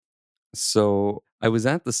So I was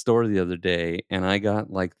at the store the other day and I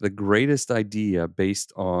got like the greatest idea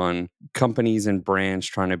based on companies and brands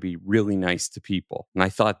trying to be really nice to people. And I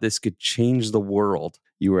thought this could change the world.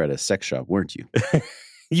 You were at a sex shop, weren't you?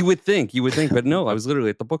 You would think, but no, I was literally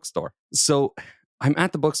at the bookstore. So I'm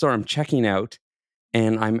at the bookstore, I'm checking out,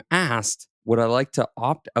 and I'm asked, would I like to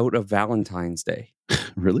opt out of Valentine's Day?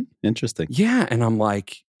 Really? Interesting. Yeah. And I'm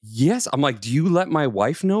like, yes. I'm like, do you let my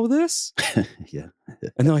wife know this? Yeah.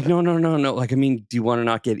 And they're like, no. Like, I mean, do you want to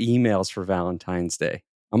not get emails for Valentine's Day?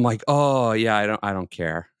 I'm like, oh yeah, I don't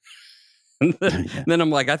care. And then I'm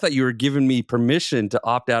like, I thought you were giving me permission to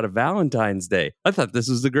opt out of Valentine's Day. I thought this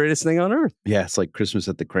was the greatest thing on earth. Yeah, it's like Christmas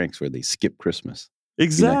at the Cranks where they skip Christmas.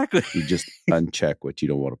 Exactly. You just uncheck what you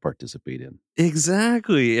don't want to participate in.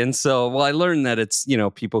 Exactly. And so, well, I learned that it's,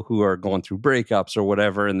 people who are going through breakups or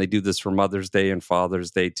whatever, and they do this for Mother's Day and Father's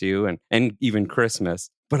Day too, and even Christmas.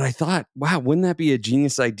 But I thought, wow, wouldn't that be a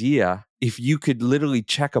genius idea if you could literally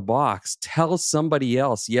check a box, tell somebody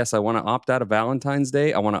else, yes, I want to opt out of Valentine's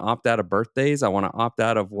Day, I want to opt out of birthdays, I want to opt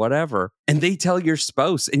out of whatever, and they tell your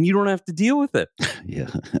spouse and you don't have to deal with it.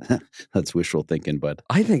 Yeah, that's wishful thinking, but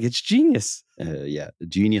I think it's genius. Yeah,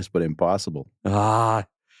 genius, but impossible.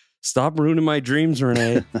 Stop ruining my dreams,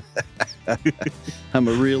 René. I'm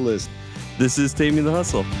a realist. This is Taming the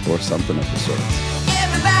Hustle. Or something of the sort.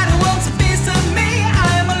 Everybody wants a piece of me.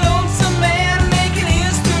 I'm a lonesome man making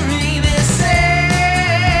history. They say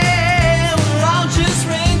we're all just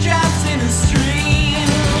raindrops in a stream.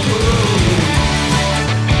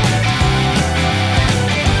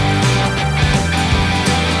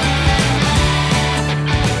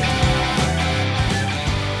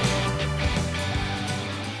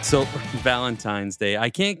 So Valentine's Day. I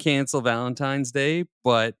can't cancel Valentine's Day,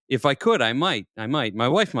 but if I could, I might. My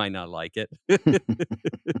wife might not like it.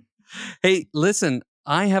 Hey, listen,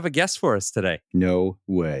 I have a guest for us today. No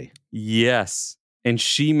way. Yes. And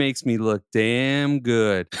she makes me look damn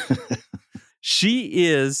good. She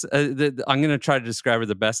is, I'm going to try to describe her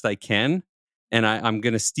the best I can. And I'm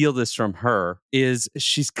going to steal this from her, is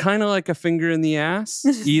she's kind of like a finger in the ass.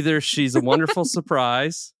 Either she's a wonderful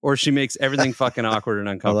surprise or she makes everything fucking awkward and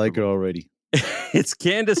uncomfortable. I like it already. It's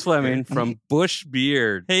Candace Fleming from Bush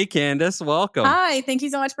Beard. Hey, Candace, welcome. Hi, thank you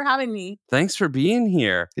so much for having me. Thanks for being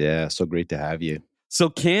here. Yeah, so great to have you. So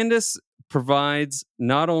Candace provides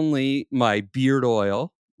not only my beard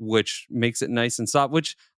oil, which makes it nice and soft,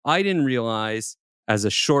 which I didn't realize as a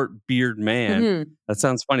short beard man. Mm-hmm. That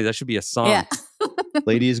sounds funny. That should be a song. Yeah.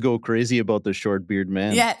 Ladies go crazy about the short beard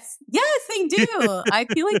man. Yes, they do. I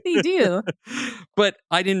feel like they do. But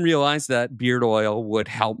I didn't realize that beard oil would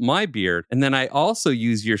help my beard. And then I also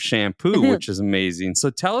use your shampoo, which is amazing. So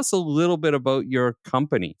tell us a little bit about your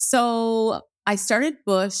company. So I started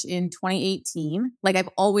Bush in 2018. Like, I've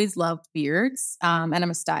always loved beards, and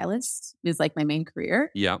I'm a stylist. Is like my main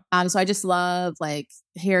career. Yeah. So I just love like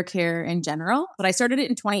hair care in general. But I started it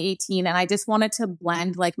in 2018, and I just wanted to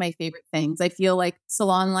blend like my favorite things. I feel like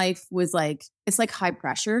salon life was like, it's like high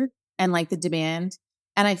pressure and like the demand.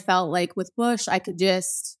 And I felt like with Bush, I could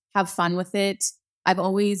just have fun with it. I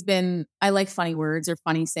like funny words or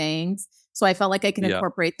funny sayings. So I felt like I can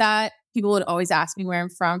incorporate that. People would always ask me where I'm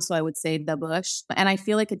from, so I would say the Bush. And I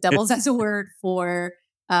feel like it doubles as a word for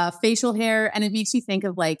facial hair, and it makes you think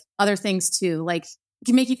of like other things too. Like, it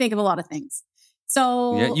can make you think of a lot of things.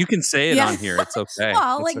 So yeah, you can say it on here. It's okay.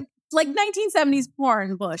 Well, like 1970s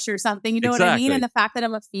porn Bush or something. You know what I mean? And the fact that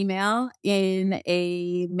I'm a female in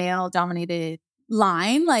a male-dominated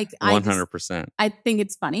line, like 100%. I think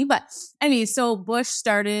it's funny. But anyway, so Bush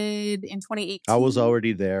started in 2018. I was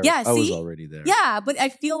already there. Yeah, I was already there. Yeah, but I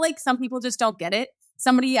feel like some people just don't get it.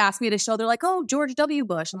 Somebody asked me at a show, they're like, oh, George W.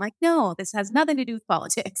 Bush. I'm like, no, this has nothing to do with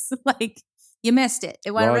politics. Like, you missed it.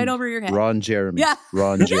 It went right over your head. Ron Jeremy. Yeah.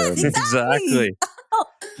 Ron Jeremy. Yes, exactly.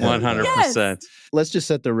 100%. Yes. Let's just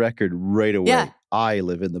set the record right away. Yeah. I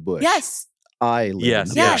live in the bush. Yes. I live in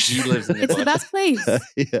the bush. He lives in the It's bush. the best place.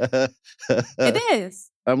 Yeah. It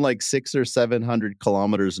is. I'm like 600 or 700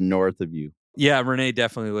 kilometers north of you. Yeah, René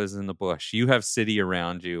definitely lives in the bush. You have city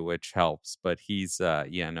around you, which helps, but he's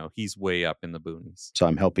way up in the boonies. So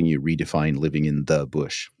I'm helping you redefine living in the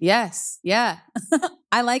bush. Yes. Yeah.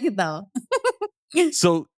 I like it though.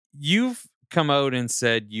 So you've come out and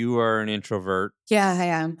said you are an introvert. Yeah, I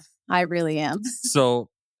am. I really am. So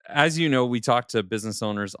as you know, we talk to business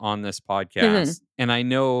owners on this podcast, and I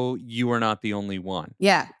know you are not the only one.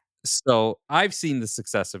 Yeah. So I've seen the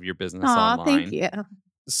success of your business Aw, online. thank you.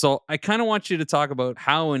 So I kind of want you to talk about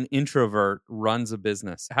how an introvert runs a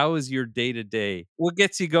business. How is your day-to-day? What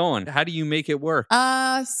gets you going? How do you make it work?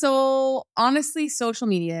 So honestly, social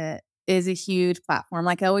media is a huge platform.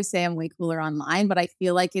 Like I always say, I'm way cooler online, but I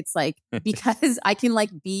feel like it's like because I can like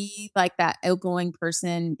be like that outgoing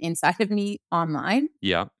person inside of me online.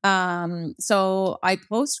 Yeah. So I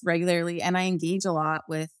post regularly and I engage a lot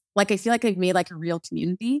with, like, I feel like I've made like a real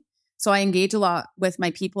community. So I engage a lot with my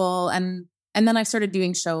people, and then I started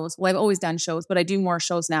doing shows. Well, I've always done shows, but I do more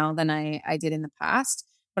shows now than I did in the past.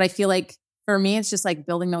 But I feel like for me, it's just like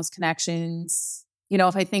building those connections. You know,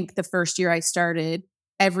 if I think the first year I started,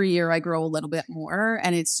 every year I grow a little bit more,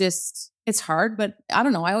 and it's hard, but I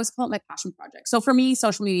don't know. I always call it my passion project. So for me,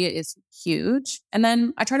 social media is huge. And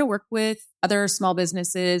then I try to work with other small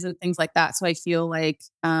businesses and things like that. So I feel like,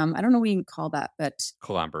 I don't know what you can call that, but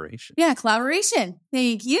Collaboration. yeah, collaboration.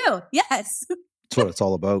 Thank you. Yes. That's what it's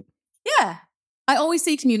all about. Yeah. I always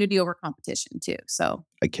say community over competition too. So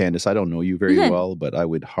Candace, I don't know you very well, but I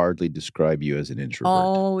would hardly describe you as an introvert.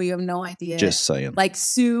 oh, you have no idea. Just saying. Like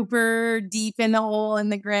super deep in the hole in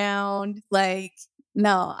the ground. Like,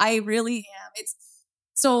 no, I really am.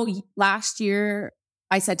 So last year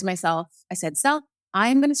I said to myself, Sel,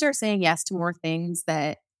 I'm going to start saying yes to more things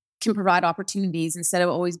that can provide opportunities instead of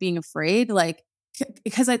always being afraid. Like,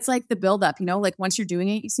 because it's like the buildup, you know, like once you're doing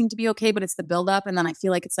it, you seem to be okay, but it's the buildup. And then I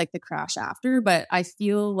feel like it's like the crash after, but I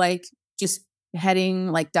feel like just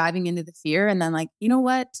diving into the fear. And then like, you know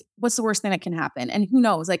what's the worst thing that can happen? And who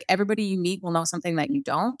knows, like everybody you meet will know something that you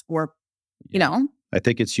don't, or, you know, I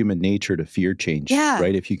think it's human nature to fear change, Yeah.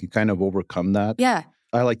 right? If you can kind of overcome that. yeah.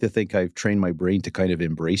 I like to think I've trained my brain to kind of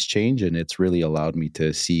embrace change, and it's really allowed me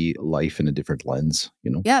to see life in a different lens,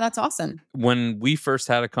 you know? Yeah, that's awesome. When we first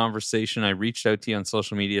had a conversation, I reached out to you on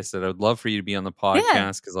social media, said I would love for you to be on the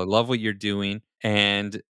podcast because I love what you're doing.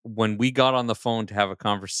 And when we got on the phone to have a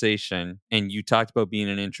conversation and you talked about being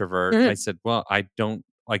an introvert, I said, well, I don't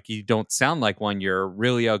like, you don't sound like one. You're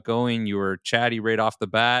really outgoing. You were chatty right off the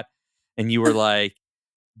bat. And you were like,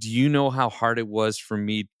 do you know how hard it was for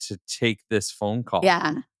me to take this phone call?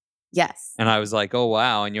 Yeah. Yes. And I was like, oh,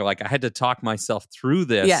 wow. And you're like, I had to talk myself through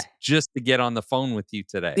this just to get on the phone with you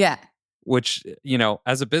today. Yeah. Which, you know,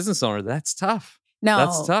 as a business owner, that's tough. No.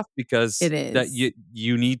 That's tough because it is. that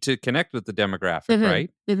you need to connect with the demographic, right?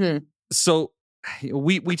 Mm-hmm. So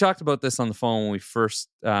we talked about this on the phone when we first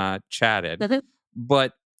chatted,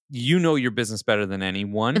 but you know your business better than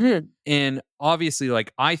anyone. And obviously,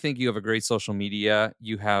 like, I think you have a great social media.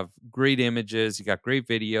 You have great images. You got great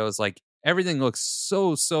videos. Like, everything looks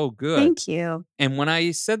so good. Thank you. And when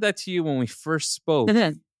I said that to you when we first spoke,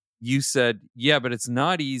 you said, yeah, but it's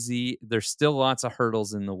not easy. There's still lots of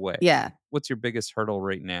hurdles in the way. Yeah. What's your biggest hurdle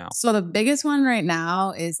right now? So the biggest one right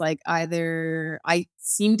now is like either I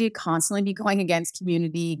seem to constantly be going against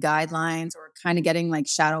community guidelines or kind of getting like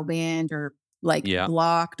shadow banned or like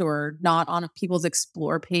blocked or not on people's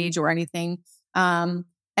explore page or anything.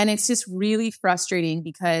 And it's just really frustrating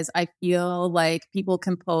because I feel like people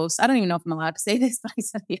can post, I don't even know if I'm allowed to say this, but I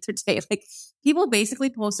said the other day, like people basically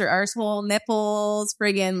post their arsehole, nipples,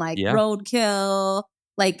 friggin' like roadkill.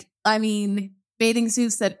 Like, I mean, bathing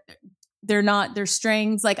suits that they're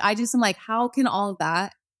strings. Like, I just am like, how can all of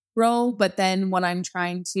that grow? But then when I'm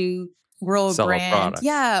trying to grow a brand,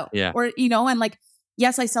 or, you know, and like,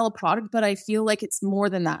 yes, I sell a product, but I feel like it's more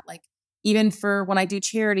than that. Like, even for when I do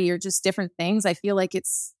charity or just different things, I feel like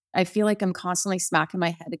I'm constantly smacking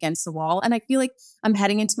my head against the wall. And I feel like I'm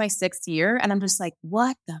heading into my 6th year and I'm just like,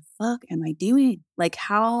 what the fuck am I doing? Like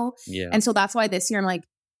how? Yeah. And so that's why this year I'm like,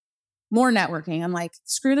 more networking. I'm like,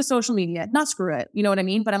 screw the social media, not screw it. You know what I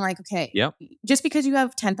mean? But I'm like, okay, just because you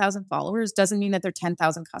have 10,000 followers doesn't mean that they're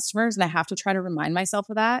 10,000 customers. And I have to try to remind myself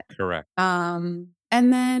of that. Correct.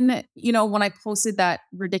 And then, you know, when I posted that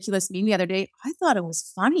ridiculous meme the other day, I thought it was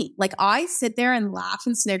funny. Like I sit there and laugh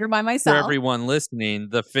and snigger by myself. For everyone listening,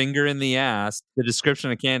 the finger in the ass, the description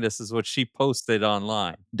of Candace is what she posted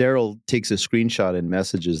online. Darryl takes a screenshot and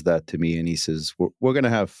messages that to me, and he says, "We're going to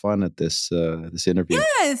have fun at this this interview."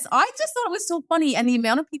 Yes, I just thought it was so funny, and the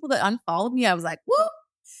amount of people that unfollowed me, I was like, "Whoa!"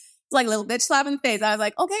 It's like a little bitch slap in the face. I was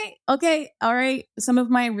like, "Okay, all right." Some of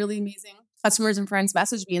my really amazing customers and friends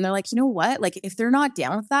message me and they're like, you know what? Like, if they're not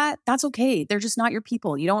down with that, that's okay. They're just not your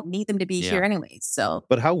people. You don't need them to be here anyways. So,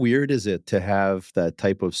 but how weird is it to have that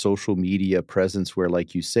type of social media presence where,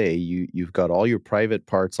 like you say, you've got all your private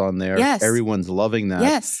parts on there. Yes. Everyone's loving that.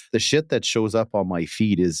 Yes. The shit that shows up on my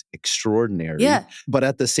feed is extraordinary. Yeah. But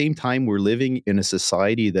at the same time, we're living in a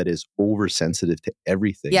society that is oversensitive to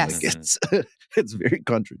everything. Yes. Like it's very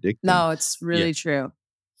contradictory. No, it's really true.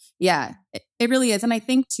 Yeah, it really is. And I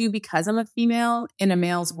think too, because I'm a female in a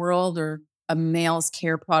male's world or a male's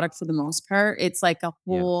care product for the most part, it's like a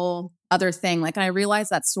whole other thing. Like, I realize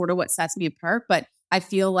that's sort of what sets me apart, but I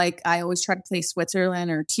feel like I always try to play Switzerland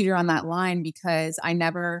or teeter on that line because I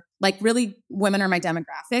never, like, really, women are my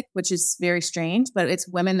demographic, which is very strange, but it's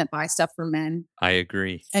women that buy stuff for men I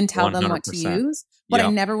agree. and tell them what to 100%. use. But I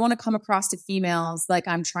Yep. never want to come across to females like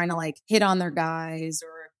I'm trying to like hit on their guys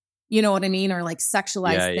or, you know what I mean? Or like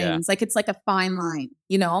sexualize Yeah, things. yeah. Like it's like a fine line,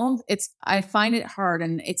 you know? I find it hard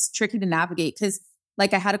and it's tricky to navigate because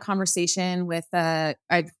like I had a conversation with,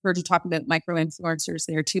 I've heard you talking about micro influencers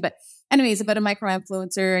there too, but anyways, about a micro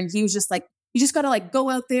influencer. And he was just like, you just got to like go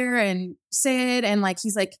out there and say it. And like,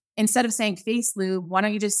 he's like, instead of saying face lube, why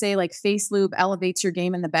don't you just say like face lube elevates your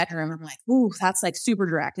game in the bedroom? I'm like, ooh, that's like super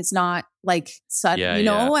direct. It's not like sudden, Yeah, you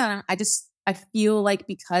know? And I feel like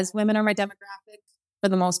because women are my demographic, for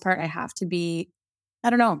the most part, I have to be, I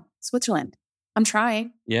don't know, Switzerland. I'm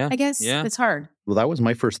trying. Yeah. I guess Yeah. it's hard. Well, that was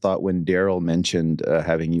my first thought when Darryl mentioned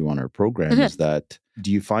having you on our program. Mhm. Is that,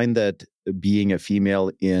 do you find that being a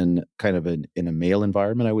female in kind of in a male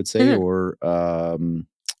environment, I would say, Mhm.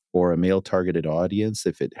 or a male targeted audience,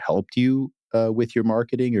 if it helped you with your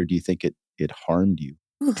marketing, or do you think it harmed you?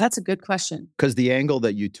 Ooh, that's a good question. Because the angle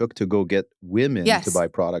that you took to go get women Yes. to buy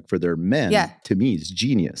product for their men, Yeah. to me, is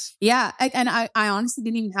genius. Yeah. I honestly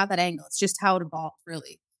didn't even have that angle. It's just how it evolved,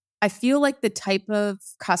 really. I feel like the type of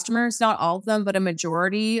customers, not all of them, but a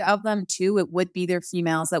majority of them too, it would be their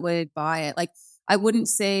females that would buy it. Like, I wouldn't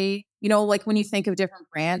say, you know, like when you think of different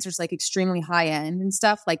brands, there's like extremely high end and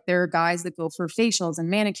stuff. Like there are guys that go for facials and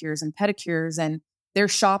manicures and pedicures and they're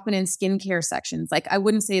shopping in skincare sections. Like, I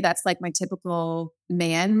wouldn't say that's like my typical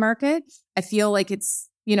man market. I feel like it's,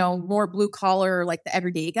 you know, more blue collar, like the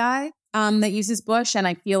everyday guy that uses Bush. And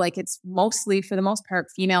I feel like it's mostly, for the most part,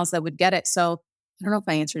 females that would get it. So I don't know if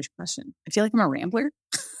I answered your question. I feel like I'm a rambler.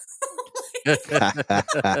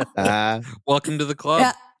 Welcome to the club.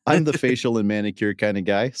 Yeah. I'm the facial and manicure kind of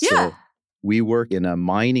guy. So Yeah. we work in a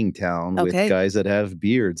mining town with Okay. guys that have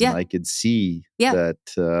beards. Yeah. And I could see Yeah.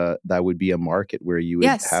 that that would be a market where you would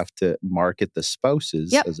Yes. have to market the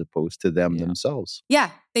spouses Yep. as opposed to them Yeah. themselves.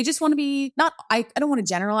 Yeah. They just want to be I don't want to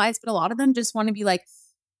generalize, but a lot of them just want to be like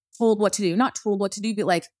told what to do. Not told what to do, but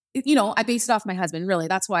like, you know, I based it off my husband, really.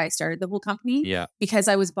 That's why I started the whole company. Yeah. Because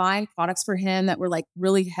I was buying products for him that were like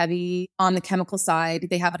really heavy on the chemical side.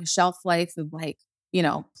 They have a shelf life of like, you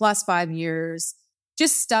know, plus 5 years,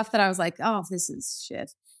 just stuff that I was like, oh, this is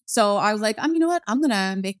shit. So I was like, you know what? I'm going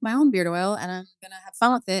to make my own beard oil and I'm going to have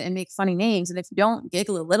fun with it and make funny names. And if you don't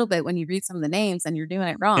giggle a little bit when you read some of the names, then you're doing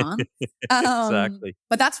it wrong. Exactly.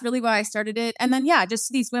 But that's really why I started it. And then, yeah,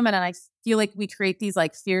 just these women. And I feel like we create these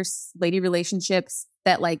like fierce lady relationships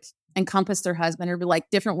that like encompass their husband or like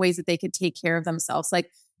different ways that they could take care of themselves. Like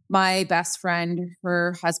my best friend,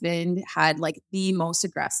 her husband had like the most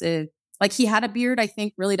aggressive, like he had a beard, I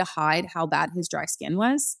think really to hide how bad his dry skin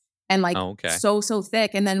was. And like Oh, okay. so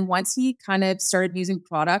thick. And then once he kind of started using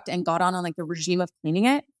product and got on like the regime of cleaning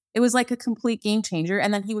it, it was like a complete game changer.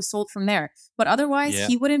 And then he was sold from there. But otherwise, Yeah.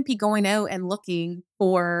 he wouldn't be going out and looking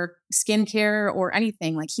for skincare or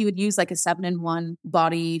anything. Like he would use like a 7-in-1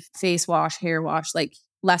 body, face wash, hair wash, like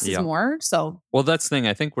less is Yeah. more. So Well, that's the thing.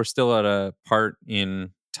 I think we're still at a part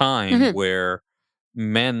in time Mhm. where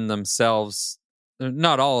men themselves,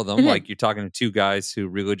 not all of them, Mhm. like you're talking to two guys who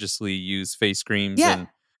religiously use face creams Yeah. and,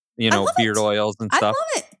 you I know, love beard it. oils and I stuff.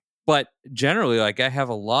 love it. But generally, like I have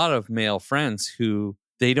a lot of male friends who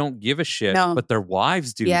they don't give a shit, No. but their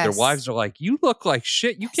wives do. Yes. Their wives are like, you look like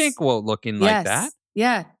shit. You Yes. can't go out looking Yes. like that.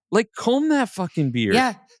 Yeah. Like comb that fucking beard.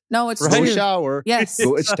 Yeah. No, it's Right? Go true. shower. Yes.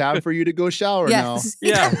 Go, it's time for you to go shower Yes.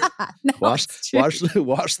 Yeah. No, Wash, it's true.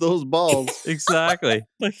 wash those balls. Exactly.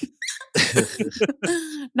 Like,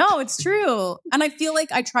 No, it's true. And I feel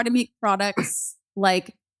like I try to make products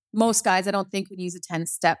like most guys I don't think would use a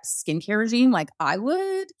 10-step skincare regime like I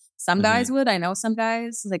would. Some guys would. I know some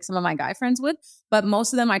guys, like some of my guy friends would, but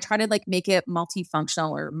most of them I try to like make it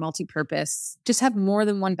multifunctional or multi-purpose. Just have more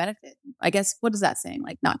than one benefit. I guess what is that saying?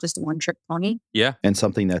 Like not just a one-trick pony? yeah. And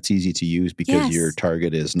something that's easy to use because Yes. your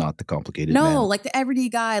target is not the complicated No, man. like the everyday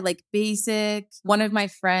guy, like basic. One of my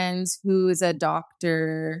friends who is a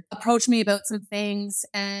doctor approached me about some things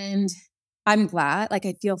and I'm glad, like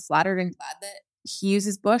I feel flattered and glad that he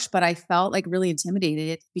uses Bush, but I felt like really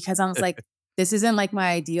intimidated because I was like, this isn't like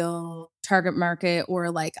my ideal target market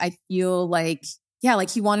or like, I feel like, yeah, like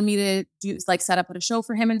he wanted me to do like set up at a show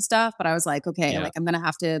for him and stuff. But I was like, okay, Yeah. like I'm going to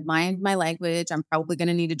have to mind my language. I'm probably going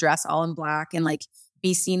to need to dress all in black and like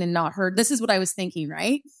be seen and not heard. This is what I was thinking.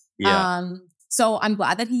 Right. Yeah. So I'm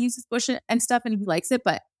glad that he uses Bush and stuff and he likes it,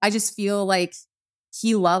 but I just feel like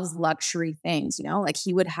he loves luxury things, you know, like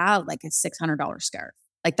he would have like a $600 scarf.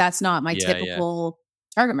 Like that's not my Yeah, yeah. typical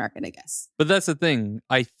target market, I guess. But that's the thing.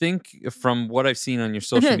 I think from what I've seen on your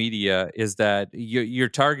social media is that you're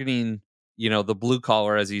targeting, the blue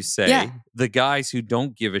collar, as you say, the guys who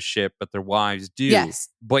don't give a shit, but their wives do. Yes.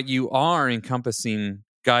 But you are encompassing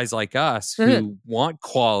guys like us who want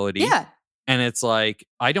quality. Yeah. And it's like,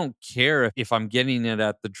 I don't care if I'm getting it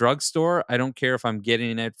at the drugstore. I don't care if I'm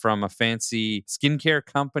getting it from a fancy skincare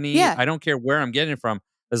company. Yeah. I don't care where I'm getting it from,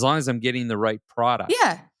 as long as I'm getting the right product.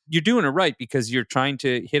 Yeah. You're doing it right because you're trying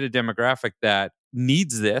to hit a demographic that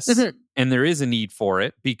needs this. And there is a need for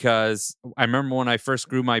it, because I remember when I first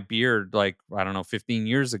grew my beard, 15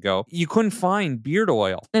 years ago, you couldn't find beard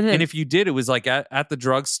oil. And if you did, it was like at the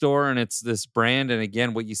drugstore, and it's this brand. And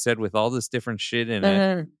again, what you said with all this different shit in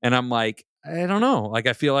it. And I'm like, I don't know. Like,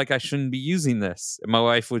 I feel like I shouldn't be using this. And my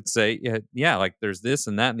wife would say, yeah, like there's this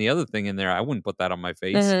and that and the other thing in there. I wouldn't put that on my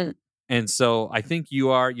face. And so I think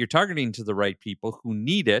you're targeting to the right people who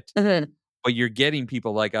need it, but you're getting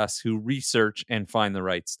people like us who research and find the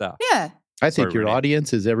right stuff. Yeah. I think your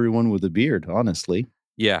audience is everyone with a beard, honestly.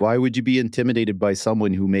 Yeah. Why would you be intimidated by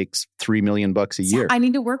someone who makes $3 million a year? I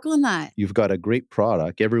need to work on that. You've got a great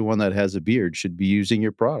product. Everyone that has a beard should be using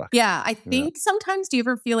your product. Yeah. I think sometimes, do you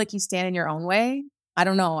ever feel like you stand in your own way? I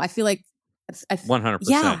don't know. I feel like 100%.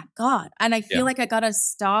 Yeah, God. And I feel like I got to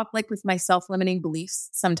stop with my self-limiting beliefs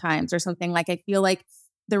sometimes or something. Like, I feel like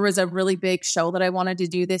there was a really big show that I wanted to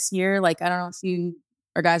do this year. Like, I don't know if you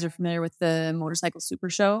or guys are familiar with the Motorcycle Super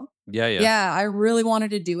Show. Yeah. Yeah, I really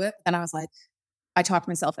wanted to do it. And I was like, I talked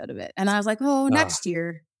myself out of it. And I was like, next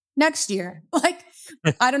year. Like,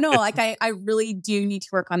 I don't know. Like, I really do need to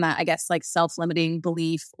work on that, I guess, like self-limiting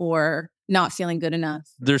belief or not feeling good enough.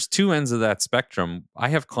 There's two ends of that spectrum. I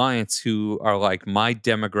have clients who are like, my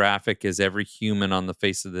demographic is every human on the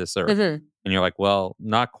face of this earth. And you're like, well,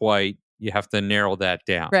 not quite. You have to narrow that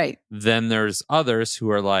down. Right. Then there's others who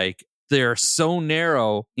are like, they're so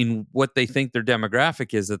narrow in what they think their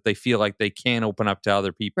demographic is that they feel like they can't open up to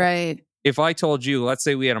other people. Right. If I told you, let's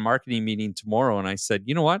say we had a marketing meeting tomorrow, and I said,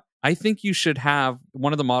 you know what? I think you should have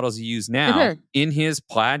one of the models you use now in his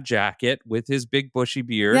plaid jacket with his big bushy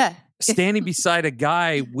beard, standing beside a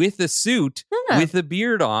guy with a suit with a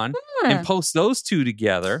beard on, and post those two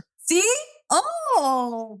together. See?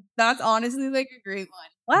 Oh, that's honestly like a great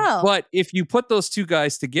one. Wow. But if you put those two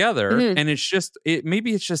guys together, and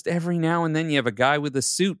maybe it's just every now and then you have a guy with a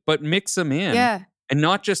suit, but mix them in. Yeah. And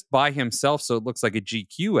not just by himself, so it looks like a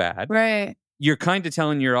GQ ad. Right. You're kind of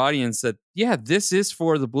telling your audience that, this is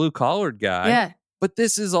for the blue-collared guy. Yeah. But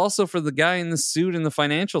this is also for the guy in the suit in the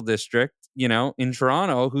financial district, in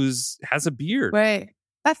Toronto, has a beard. Right.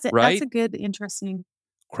 That's it. Right? That's a good, interesting.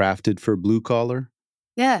 Crafted for blue collar.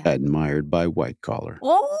 Yeah. Admired by white collar.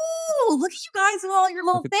 Oh, look at you guys with all your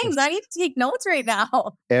little things. I need to take notes right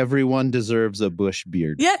now. Everyone deserves a bush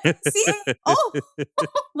beard. Yeah. See? Oh.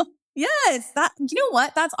 Yes. You know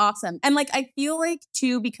what? That's awesome. And like, I feel like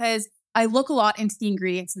too, because I look a lot into the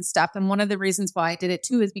ingredients and stuff. And one of the reasons why I did it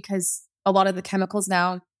too is because a lot of the chemicals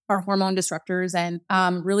now are hormone disruptors and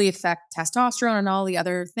really affect testosterone and all the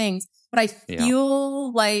other things. But I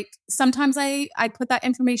feel like sometimes I put that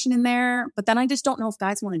information in there, but then I just don't know if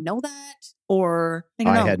guys want to know that or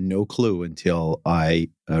I had no clue until I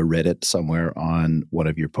read it somewhere on one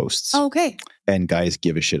of your posts. Oh, okay. And guys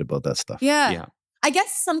give a shit about that stuff. Yeah. I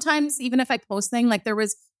guess sometimes even if I post things, like there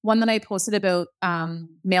was one that I posted about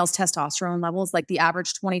males' testosterone levels. Like the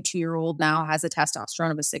average 22-year-old now has a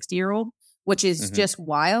testosterone of a 60-year-old, which is just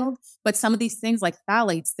wild. But some of these things like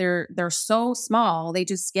phthalates, they're so small, they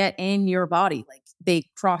just get in your body. Like they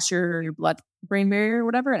cross your blood-brain barrier or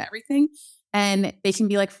whatever and everything. And they can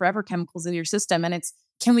be like forever chemicals in your system. And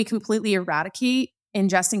can we completely eradicate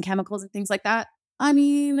ingesting chemicals and things like that? I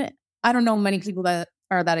mean, I don't know many people that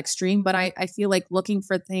are that extreme, but I feel like looking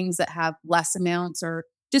for things that have less amounts or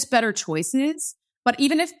just better choices. But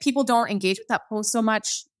even if people don't engage with that post so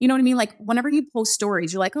much, you know what I mean? Like whenever you post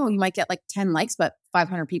stories, you're like, oh, you might get like 10 likes, but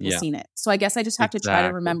 500 people seen it. So I guess I just have to try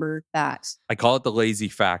to remember that. I call it the lazy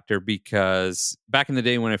factor because back in the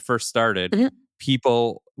day when it first started,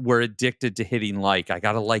 people were addicted to hitting like. I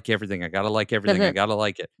got to like everything. I got to like everything. I got to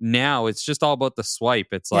like it. Now it's just all about the swipe.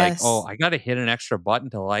 It's like, oh, I got to hit an extra button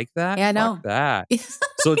to like that. Yeah, Fuck that.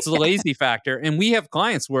 So it's the lazy factor. And we have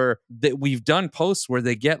clients where we've done posts where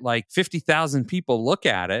they get like 50,000 people look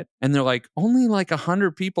at it and they're like, only like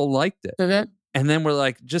 100 people liked it. And then we're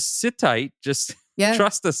like, just sit tight. Just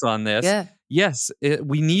trust us on this. Yeah. Yes,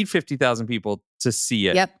 we need 50,000 people to see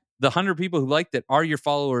it. Yep. The 100 people who liked it are your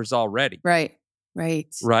followers already. Right.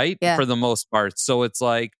 Yeah. For the most part. So it's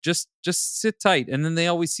like, just sit tight. And then they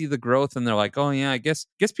always see the growth and they're like, oh yeah, I guess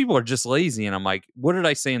people are just lazy. And I'm like, what did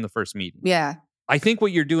I say in the first meeting? Yeah. I think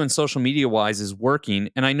what you're doing social media wise is working.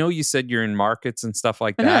 And I know you said you're in markets and stuff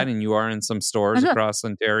like that, and you are in some stores across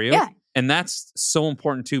Ontario. Yeah. And that's so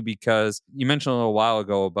important too, because you mentioned a little while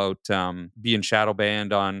ago about being shadow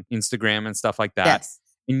banned on Instagram and stuff like that. Yes.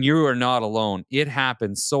 And you are not alone. It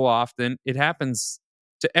happens so often. It happens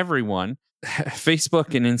to everyone.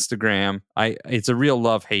 Facebook and Instagram, it's a real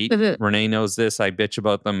love-hate. Renee knows this. I bitch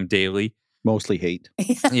about them daily. Mostly hate.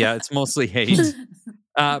 Yeah, it's mostly hate.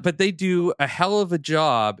 But they do a hell of a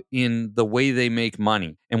job in the way they make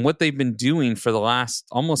money. And what they've been doing for the last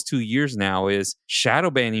almost 2 years now is shadow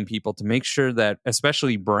banning people to make sure that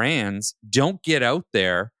especially brands don't get out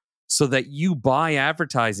there so that you buy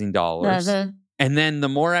advertising dollars. And then the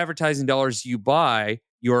more advertising dollars you buy,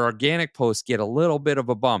 your organic posts get a little bit of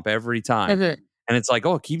a bump every time. And it's like,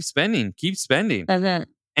 oh, keep spending.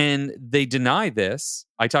 And they deny this.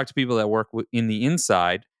 I talk to people that work in the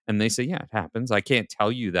inside, and they say, yeah, it happens. I can't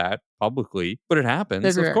tell you that publicly, but it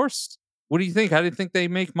happens. Of course. What do you think? How do you think they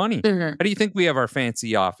make money? How do you think we have our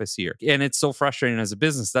fancy office here? And it's so frustrating as a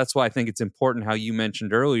business. That's why I think it's important how you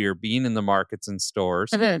mentioned earlier, being in the markets and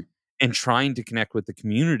stores and trying to connect with the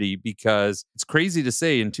community, because it's crazy to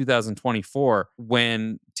say in 2024,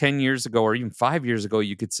 when 10 years ago or even 5 years ago,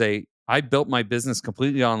 you could say, I built my business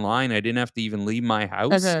completely online. I didn't have to even leave my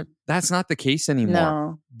house. That's not the case anymore.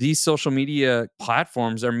 No. These social media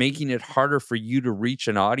platforms are making it harder for you to reach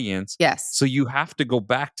an audience. Yes. So you have to go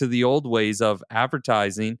back to the old ways of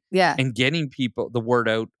advertising and getting people the word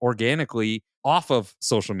out organically off of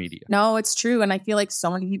social media. No, it's true. And I feel like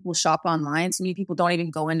so many people shop online. So many people don't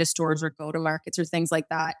even go into stores or go to markets or things like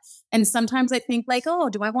that. And sometimes I think like, oh,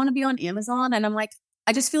 do I want to be on Amazon? And I'm like,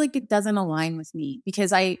 I just feel like it doesn't align with me,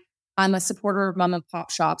 because I'm a supporter of mom and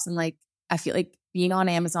pop shops. And like, I feel like being on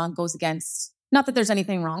Amazon goes against, not that there's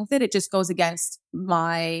anything wrong with it. It just goes against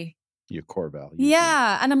your core values.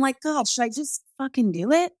 Yeah. And I'm like, God, should I just fucking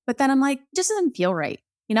do it? But then I'm like, it just doesn't feel right,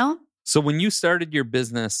 you know? So when you started your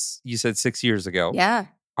business, you said 6 years ago. Yeah.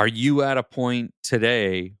 Are you at a point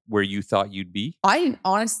today where you thought you'd be? I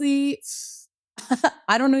honestly,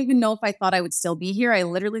 I don't even know if I thought I would still be here. I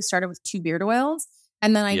literally started with 2 beard oils,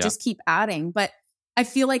 and then I just keep adding. But I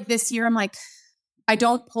feel like this year I'm like, I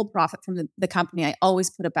don't pull profit from the company. I always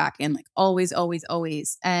put it back in, like always, always,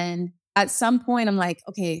 always. And at some point I'm like,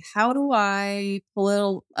 okay, how do I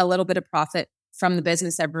pull a little bit of profit from the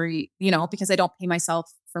business every, because I don't pay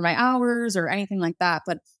myself for my hours or anything like that.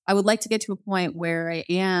 But I would like to get to a point where I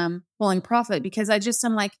am pulling profit, because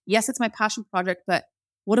I'm like, yes, it's my passion project, but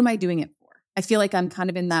what am I doing it for? I feel like I'm kind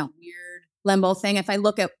of in that weird limbo thing. If I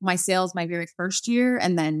look at my sales my very first year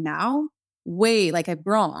and then now, like I've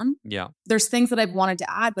grown. Yeah. There's things that I've wanted to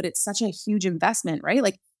add, but it's such a huge investment, right?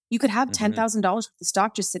 Like you could have $10,000 worth of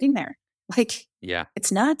stock just sitting there. Like,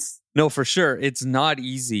 it's nuts. No, for sure. It's not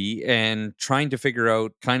easy. And trying to figure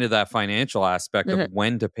out kind of that financial aspect of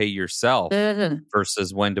when to pay yourself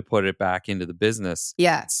versus when to put it back into the business.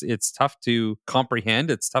 Yeah. It's tough to comprehend.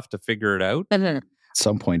 It's tough to figure it out. At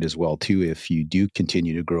some point as well, too, if you do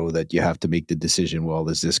continue to grow, that you have to make the decision, well,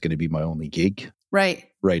 is this going to be my only gig? Right.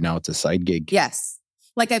 Right now, it's a side gig. Yes.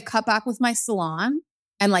 Like I've cut back with my salon.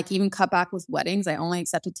 And like even cut back with weddings. I only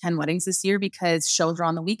accepted 10 weddings this year because shows are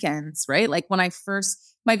on the weekends, right? Like when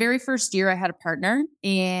my very first year, I had a partner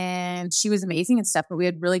and she was amazing and stuff, but we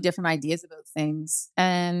had really different ideas about things.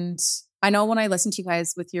 And I know when I listen to you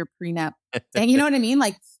guys with your prenup thing, you know what I mean?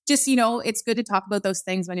 Like just, it's good to talk about those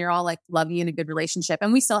things when you're all like lovey in a good relationship.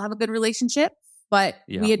 And we still have a good relationship, but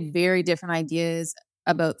we had very different ideas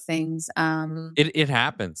about things. It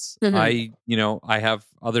happens. I have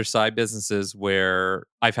other side businesses where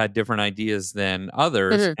I've had different ideas than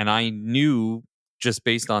others. And I knew just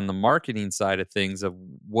based on the marketing side of things of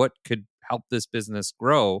what could help this business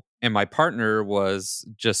grow. And my partner was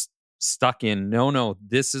just stuck in, no,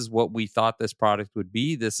 this is what we thought this product would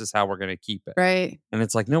be. This is how we're going to keep it. Right. And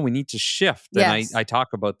it's like, no, we need to shift. Yes. And I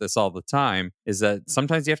talk about this all the time, is that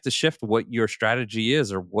sometimes you have to shift what your strategy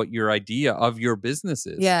is or what your idea of your business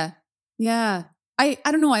is. Yeah. Yeah. I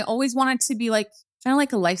don't know. I always wanted to be like, kind of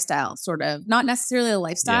like a lifestyle, sort of. Not necessarily a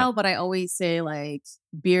lifestyle, but I always say like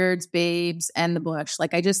beards, babes, and the bush.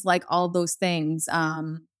 Like I just like all those things.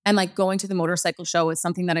 And like going to the motorcycle show is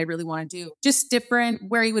something that I really want to do. Just different,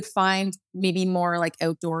 where you would find maybe more like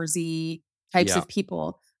outdoorsy types of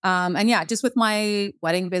people. And just with my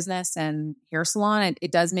wedding business and hair salon,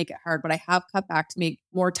 it does make it hard, but I have cut back to make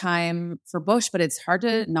more time for bush, but it's hard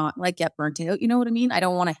to not like get burnt out. You know what I mean? I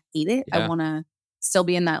don't want to hate it. I want to still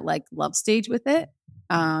be in that like love stage with it.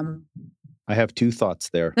 I'm I have two thoughts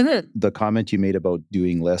there. The comment you made about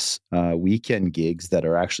doing less weekend gigs that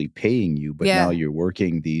are actually paying you, but now you're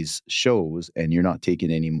working these shows and you're not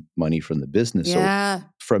taking any money from the business. Yeah. So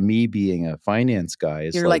from me being a finance guy,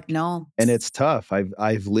 it's You're like, no. and it's tough.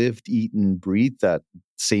 I've lived, eaten, breathed that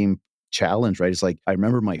same challenge, right? It's like, I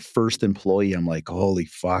remember my first employee, I'm like, holy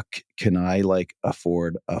fuck, can I like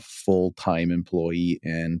afford a full-time employee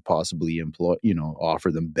and possibly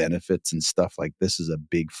offer them benefits and stuff? Like, this is a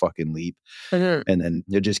big fucking leap. And then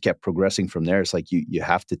it just kept progressing from there. It's like you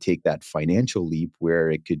have to take that financial leap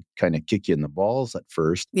where it could kind of kick you in the balls at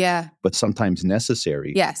first. Yeah. But sometimes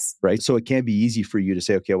necessary. Yes. Right. So it can't be easy for you to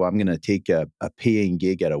say, okay, well, I'm going to take a paying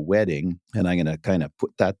gig at a wedding and I'm going to kind of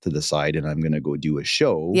put that to the side and I'm going to go do a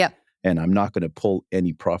show. Yep. And I'm not going to pull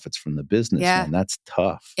any profits from the business. Yeah. And that's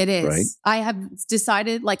tough. It is. Right? I have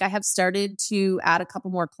decided, like, I have started to add a couple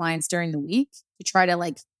more clients during the week to try to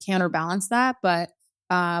like counterbalance that. But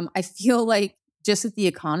I feel like just with the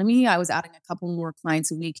economy, I was adding a couple more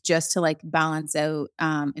clients a week just to like balance out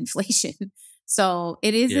inflation. So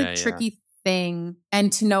it is a tricky thing,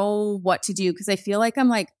 and to know what to do, because I feel like I'm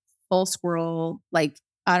like full squirrel. Like,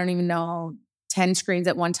 I don't even know 10 screens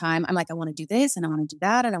at one time. I'm like, I want to do this and I want to do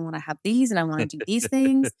that and I want to have these and I want to do these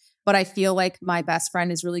things. But I feel like my best friend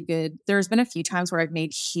is really good. There's been a few times where I've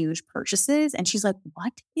made huge purchases and she's like,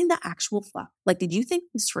 what in the actual fuck? Like, did you think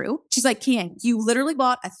this through? She's like, Kian, you literally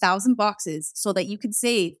bought 1,000 boxes so that you could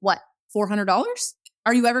save what, $400?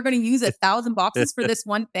 Are you ever going to use 1,000 boxes for this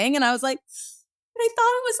one thing? And I was like, but I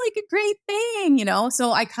thought it was like a great thing, you know?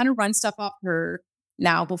 So I kind of run stuff off her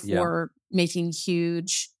now before making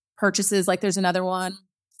huge purchases. Like, there's another one.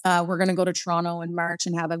 We're going to go to Toronto in March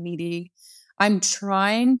and have a meeting. I'm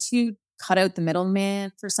trying to cut out the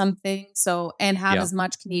middleman for something. So, and have as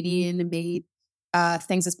much Canadian made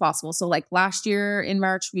things as possible. So like last year in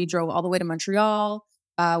March, we drove all the way to Montreal,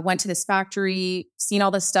 went to this factory, seen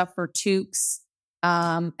all this stuff for tugs.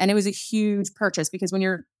 And it was a huge purchase because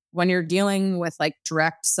when you're dealing with like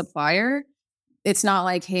direct supplier, it's not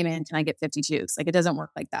like, hey man, can I get 50 tugs? Like, it doesn't work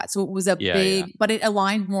like that. So it was a big, but it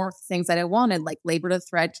aligned more with things that I wanted, like labor to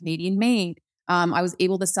thread, Canadian made. I was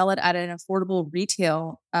able to sell it at an affordable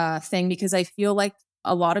retail thing because I feel like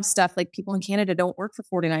a lot of stuff, like people in Canada don't work for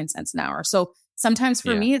 49 cents an hour. So sometimes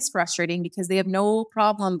for me, it's frustrating because they have no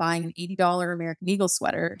problem buying an $80 American Eagle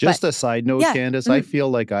sweater. Just a side note, Candace, I feel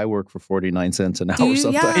like I work for 49 cents an hour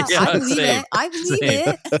sometimes. Yeah, I believe it. I believe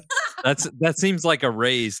it. That seems like a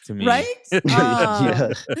raise to me. Right?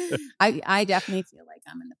 I definitely feel like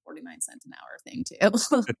I'm in the 49 cents an hour thing too.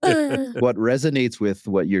 What resonates with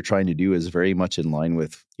what you're trying to do is very much in line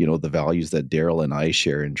with, the values that Darryl and I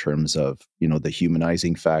share in terms of, the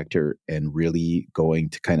humanizing factor and really going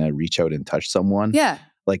to kind of reach out and touch someone. Yeah.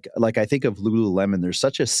 Like I think of Lululemon, there's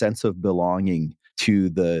such a sense of belonging to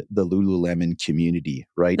the Lululemon community,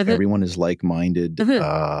 right? Mm-hmm. Everyone is like-minded.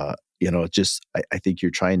 Mm-hmm. I think you're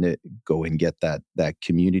trying to go and get that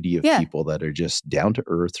community of people that are just down to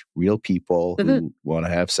earth, real people who want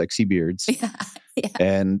to have sexy beards.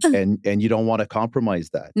 And you don't want to compromise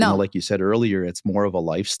that. No. Like you said earlier, it's more of a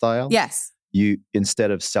lifestyle. Yes. You,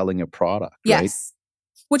 instead of selling a product, right?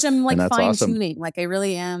 Which I'm like fine tuning. Like I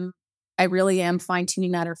really am fine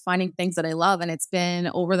tuning that or finding things that I love. And it's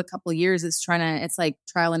been over the couple of years, it's like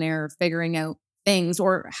trial and error, figuring out things,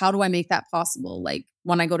 or how do I make that possible? Like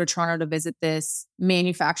when I go to Toronto to visit this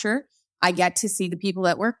manufacturer, I get to see the people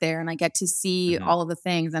that work there and I get to see all of the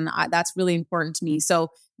things. And that's really important to me. So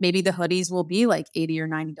maybe the hoodies will be like $80 or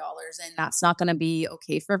 $90 and that's not going to be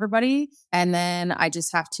okay for everybody. And then I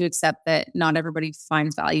just have to accept that not everybody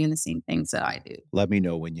finds value in the same things that I do. Let me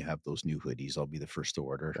know when you have those new hoodies. I'll be the first to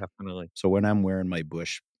order. Definitely. So when I'm wearing my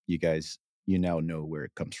Bush, you guys, now know where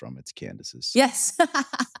it comes from. It's Candace's. Yes.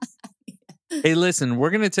 Hey, listen,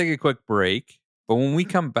 we're going to take a quick break, but when we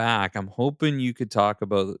come back, I'm hoping you could talk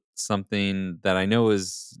about something that I know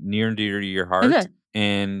is near and dear to your heart. Okay.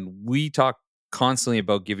 And we talk constantly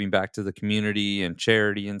about giving back to the community and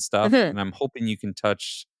charity and stuff. And I'm hoping you can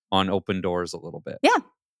touch on open doors a little bit. Yeah.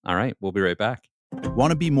 All right. We'll be right back.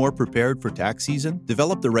 Want to be more prepared for tax season?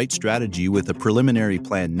 Develop the right strategy with a preliminary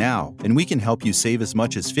plan now, and we can help you save as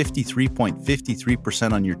much as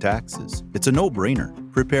 53.53% on your taxes. It's a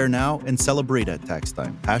no-brainer. Prepare now and celebrate at tax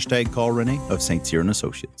time. #Call René of St. Cyr &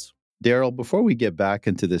 Associates. Darryl, before we get back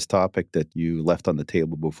into this topic that you left on the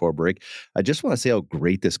table before break, I just want to say how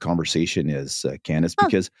great this conversation is, Candace,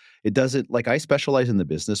 because it doesn't, like I specialize in the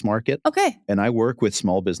business market. Okay. And I work with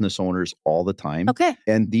small business owners all the time. Okay.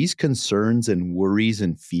 And these concerns and worries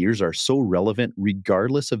and fears are so relevant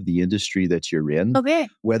regardless of the industry that you're in. Okay.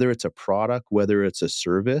 Whether it's a product, whether it's a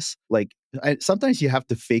service, like sometimes you have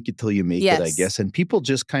to fake it till you make it, I guess. And people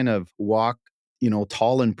just kind of walk,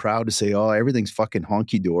 tall and proud to say, oh, everything's fucking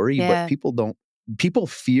honky dory. But people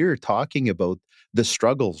fear talking about the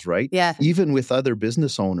struggles, right? Yeah. Even with other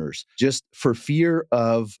business owners, just for fear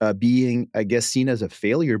of being, I guess, seen as a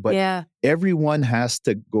failure. But everyone has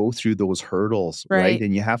to go through those hurdles, right?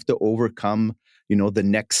 And you have to overcome, the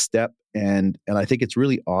next step. And I think it's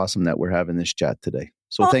really awesome that we're having this chat today.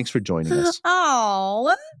 So thanks for joining us.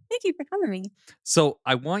 Oh, thank you for having me. So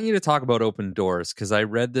I want you to talk about open doors because I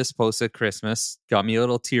read this post at Christmas, got me a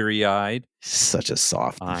little teary-eyed. Such a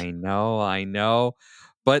soft. I know.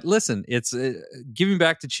 But listen, it's giving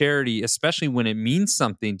back to charity, especially when it means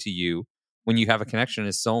something to you, when you have a connection,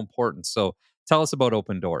 is so important. So tell us about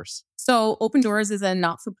Open Doors. So Open Doors is a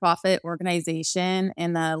not-for-profit organization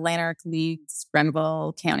in the Lanark, Leeds,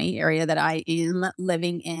 Grenville County area that I am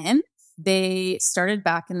living in. They started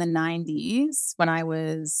back in the 90s when I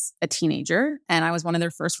was a teenager, and I was one of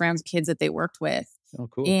their first rounds of kids that they worked with. Oh,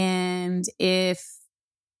 cool. And if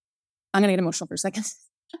I'm going to get emotional for a second.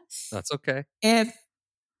 That's okay. If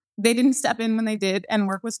they didn't step in when they did and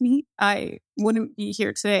work with me, I wouldn't be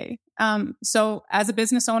here today. So as a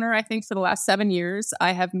business owner, I think for the last 7 years,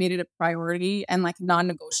 I have made it a priority and like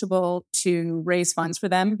non-negotiable to raise funds for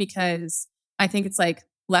them, because I think it's like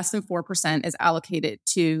less than 4% is allocated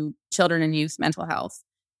to children and youth mental health.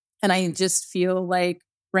 And I just feel like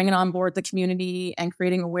bringing on board the community and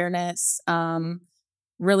creating awareness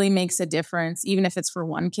really makes a difference. Even if it's for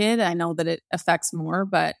one kid, I know that it affects more,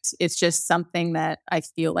 but it's just something that I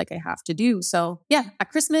feel like I have to do. So yeah,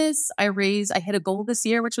 at Christmas, I hit a goal this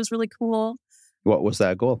year, which was really cool. What was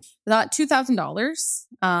that goal? $2,000.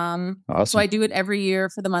 Awesome. So I do it every year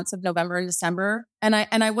for the months of November and December. And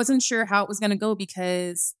I wasn't sure how it was going to go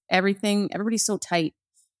because everybody's so tight.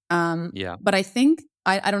 But I think,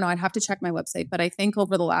 I don't know, I'd have to check my website, but I think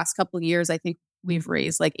over the last couple of years, I think we've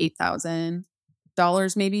raised like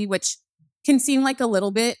 $8,000 maybe, which can seem like a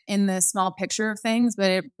little bit in the small picture of things,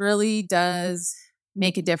 but it really does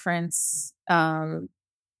make a difference.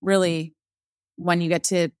 Really, when you get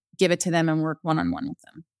to give it to them and work one-on-one with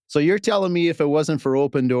them. So you're telling me if it wasn't for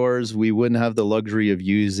Open Doors, we wouldn't have the luxury of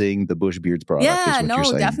using the Bushbeards product? Yeah, no,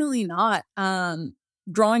 definitely not.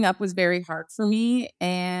 Growing up was very hard for me,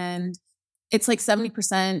 and it's like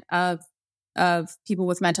 70% of people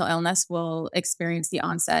with mental illness will experience the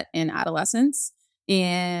onset in adolescence.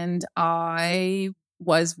 And I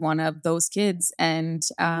was one of those kids. And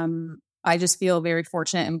I just feel very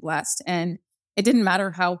fortunate and blessed. And it didn't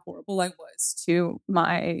matter how horrible I was to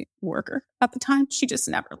my worker at the time. She just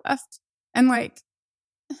never left. And like,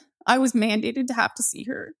 I was mandated to have to see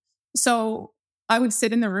her. So I would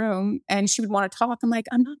sit in the room and she would want to talk. I'm like,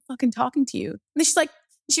 I'm not fucking talking to you. And she's like,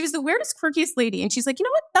 she was the weirdest, quirkiest lady. And she's like, you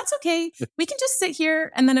know what? That's okay. We can just sit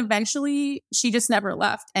here. And then eventually she just never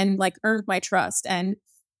left and like earned my trust. And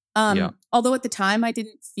although at the time I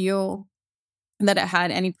didn't feel that it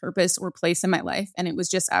had any purpose or place in my life, and it was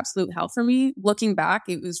just absolute hell for me, looking back,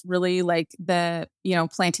 it was really like the,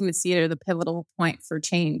 planting the seed or the pivotal point for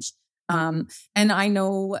change. And I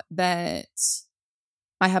know that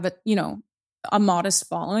I have a modest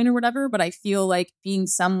following or whatever, but I feel like being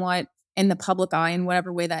somewhat in the public eye in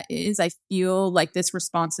whatever way that is, I feel like this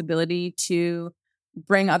responsibility to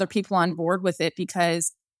bring other people on board with it,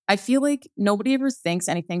 because I feel like nobody ever thinks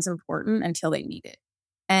anything's important until they need it.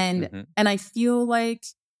 And I feel like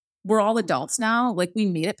we're all adults now, like we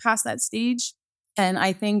made it past that stage. And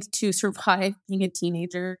I think to survive being a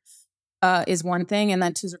teenager is one thing. And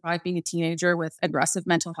then to survive being a teenager with aggressive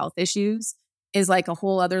mental health issues is like a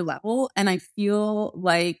whole other level. And I feel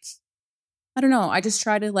like, I don't know, I just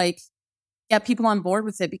try to like get people on board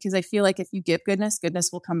with it, because I feel like if you give goodness,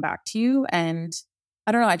 goodness will come back to you. And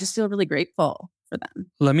I don't know, I just feel really grateful for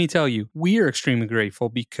them. Let me tell you, we are extremely grateful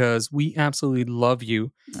because we absolutely love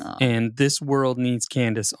you. Aww. And this world needs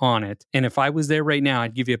Candace on it. And if I was there right now,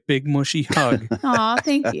 I'd give you a big mushy hug. Aw,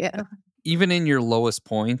 thank you. Even in your lowest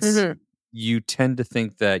points, you tend to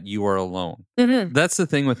think that you are alone. Mm-hmm. That's the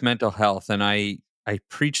thing with mental health. And I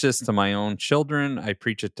preach this to my own children. I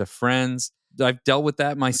preach it to friends. I've dealt with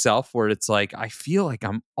that myself, where it's like, I feel like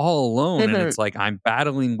I'm all alone. And it's like, I'm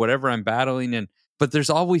battling whatever I'm battling. But there's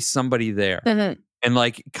always somebody there. And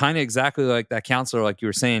like, kind of exactly like that counselor, like you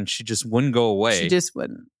were saying, she just wouldn't go away. She just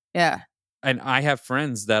wouldn't. Yeah. And I have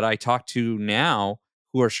friends that I talk to now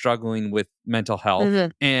who are struggling with mental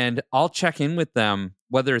health, and I'll check in with them,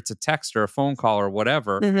 whether it's a text or a phone call or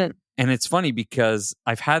whatever. And it's funny because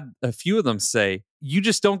I've had a few of them say, you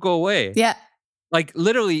just don't go away. Yeah. Like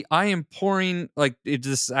literally, I am pouring, like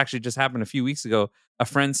this actually just happened a few weeks ago. A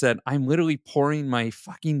friend said, I'm literally pouring my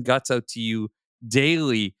fucking guts out to you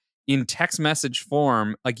daily in text message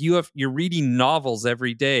form. Like you're reading novels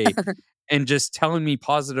every day and just telling me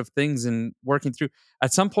positive things and working through.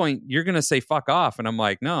 At some point, you're going to say fuck off. And I'm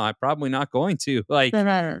like, no, I'm probably not going to. Like,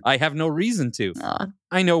 I have no reason to.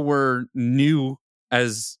 I know we're new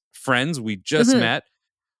as friends. We just met.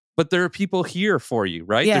 But there are people here for you,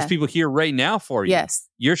 right? Yeah. There's people here right now for you. Yes.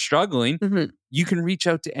 You're struggling. You can reach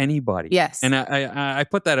out to anybody. Yes. And I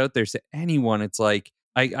put that out there to anyone. It's like,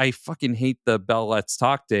 I fucking hate the Bell Let's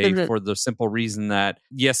Talk Day for the simple reason that,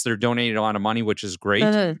 yes, they're donating a lot of money, which is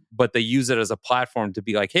great, but they use it as a platform to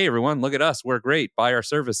be like, hey, everyone, look at us. We're great. Buy our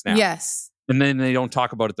service now. Yes. And then they don't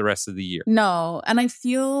talk about it the rest of the year. No. And I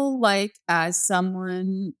feel like as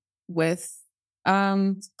someone with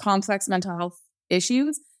complex mental health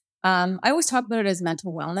issues, I always talk about it as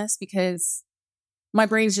mental wellness because my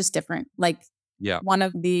brain's just different. Like one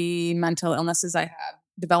of the mental illnesses I have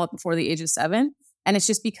developed before the age of 7. And it's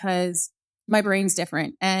just because my brain's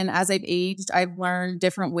different. And as I've aged, I've learned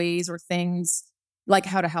different ways or things like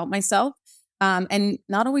how to help myself and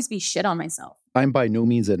not always be shit on myself. I'm by no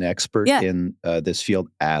means an expert in this field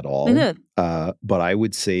at all. But I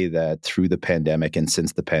would say that through the pandemic and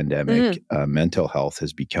since the pandemic, mental health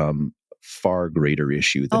has become far greater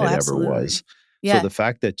issue than it ever was. So the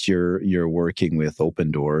fact that you're working with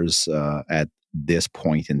Open Doors at this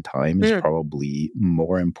point in time is probably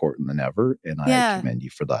more important than ever, and I commend you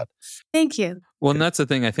for that. Thank you. Well, and that's the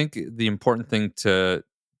thing. I think the important thing to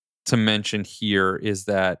mention here is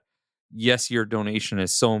that yes, your donation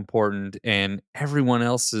is so important, and everyone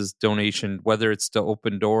else's donation, whether it's to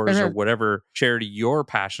Open Doors or whatever charity you're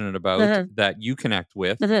passionate about that you connect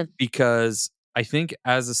with, because I think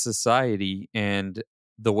as a society and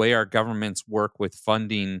the way our governments work with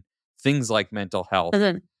funding things like mental health,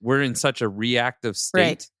 we're in such a reactive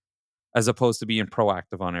state as opposed to being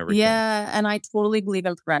proactive on everything. Yeah, and I totally believe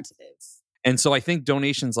in preventative. And so I think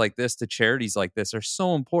donations like this to charities like this are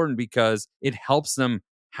so important because it helps them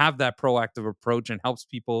have that proactive approach and helps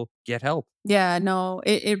people get help. Yeah, no,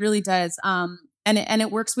 it really does. And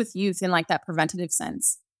it works with youth in like that preventative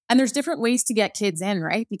sense. And there's different ways to get kids in,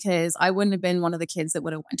 right? Because I wouldn't have been one of the kids that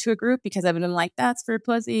would have went to a group because I would have been like, that's for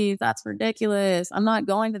pussies. That's ridiculous. I'm not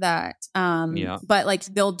going to that. But like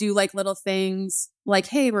they'll do like little things like,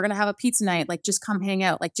 hey, we're going to have a pizza night. Like just come hang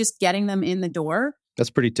out. Like just getting them in the door. That's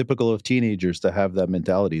pretty typical of teenagers to have that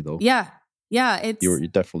mentality though. Yeah. Yeah. You're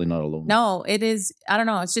definitely not alone. No, it is. I don't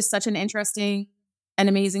know. It's just such an interesting and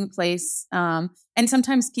amazing place. And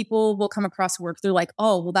sometimes people will come across work. They're like,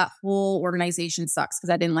 oh, well, that whole organization sucks because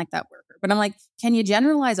I didn't like that worker. But I'm like, can you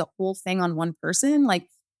generalize a whole thing on one person? Like,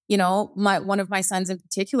 you know, one of my sons in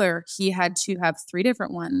particular, he had to have 3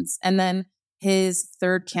 different ones. And then his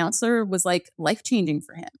third counselor was like life-changing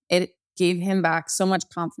for him. It gave him back so much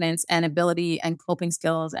confidence and ability and coping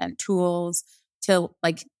skills and tools to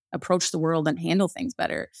like approach the world and handle things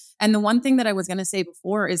better. And the one thing that I was going to say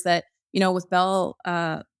before is that, you know, with Bell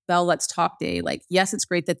Let's Talk Day, like, yes, it's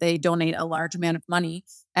great that they donate a large amount of money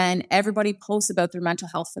and everybody posts about their mental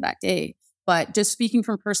health for that day. But just speaking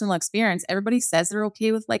from personal experience, everybody says they're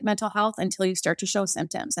okay with like mental health until you start to show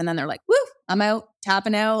symptoms. And then they're like, woo, I'm out,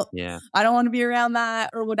 tapping out. Yeah. I don't want to be around that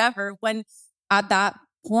or whatever. When at that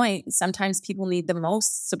point, sometimes people need the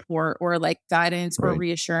most support or like guidance or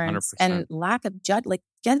reassurance 100%. and lack of like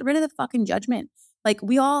get rid of the fucking judgment. Like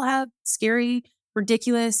we all have scary,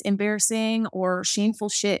 ridiculous, embarrassing, or shameful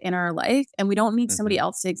shit in our life, and we don't need somebody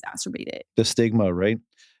else to exacerbate it. The stigma, right?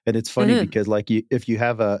 And it's funny because like if you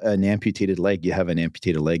have an amputated leg, you have an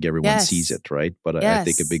amputated leg, everyone sees it, right? But I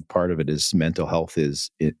think a big part of it is mental health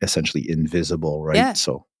is essentially invisible, right? Yeah.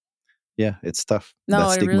 So yeah, it's tough. No,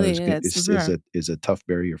 that stigma it really is a tough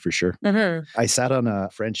barrier for sure. I sat on a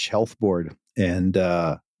French health board and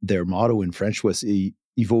their motto in French was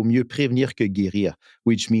il vaut mieux prévenir que guérir,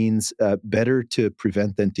 which means better to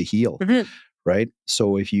prevent than to heal, right?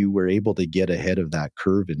 So if you were able to get ahead of that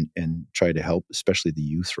curve and try to help, especially the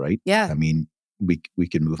youth, right? Yeah. I mean, we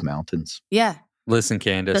can move mountains. Yeah. Listen,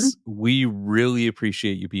 Candace, we really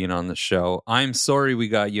appreciate you being on the show. I'm sorry we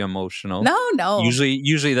got you emotional. No.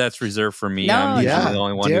 Usually that's reserved for me. No, I'm usually the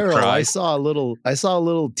only one Darryl, who cries. I saw a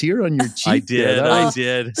little tear on your cheek. I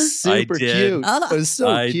did. Super cute. It was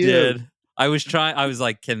so cute. Did. I was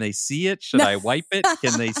like, can they see it? Should I wipe it?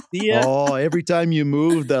 Can they see it? Oh, every time you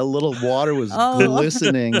moved, that little water was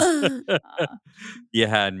glistening. You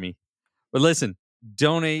had me. But listen,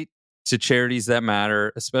 donate to charities that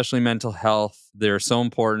matter, especially mental health. They're so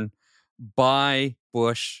important. Buy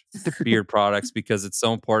Bush beard products because it's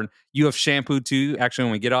so important. You have shampoo too. Actually,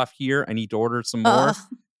 when we get off here, I need to order some more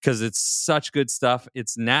because it's such good stuff.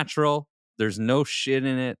 It's natural. There's no shit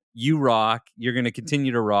in it. You rock. You're going to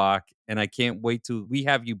continue to rock. And I can't wait till we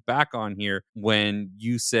have you back on here when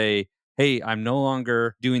you say, hey, I'm no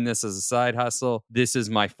longer doing this as a side hustle. This is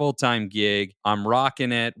my full-time gig. I'm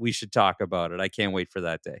rocking it. We should talk about it. I can't wait for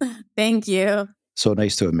that day. Thank you. So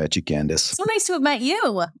nice to have met you, Candace. So nice to have met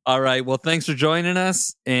you. All right. Well, thanks for joining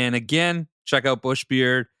us. And again, check out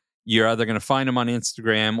Bushbeard. You're either going to find him on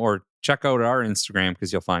Instagram or check out our Instagram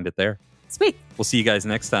because you'll find it there. Sweet. We'll see you guys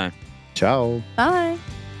next time. Ciao. Bye.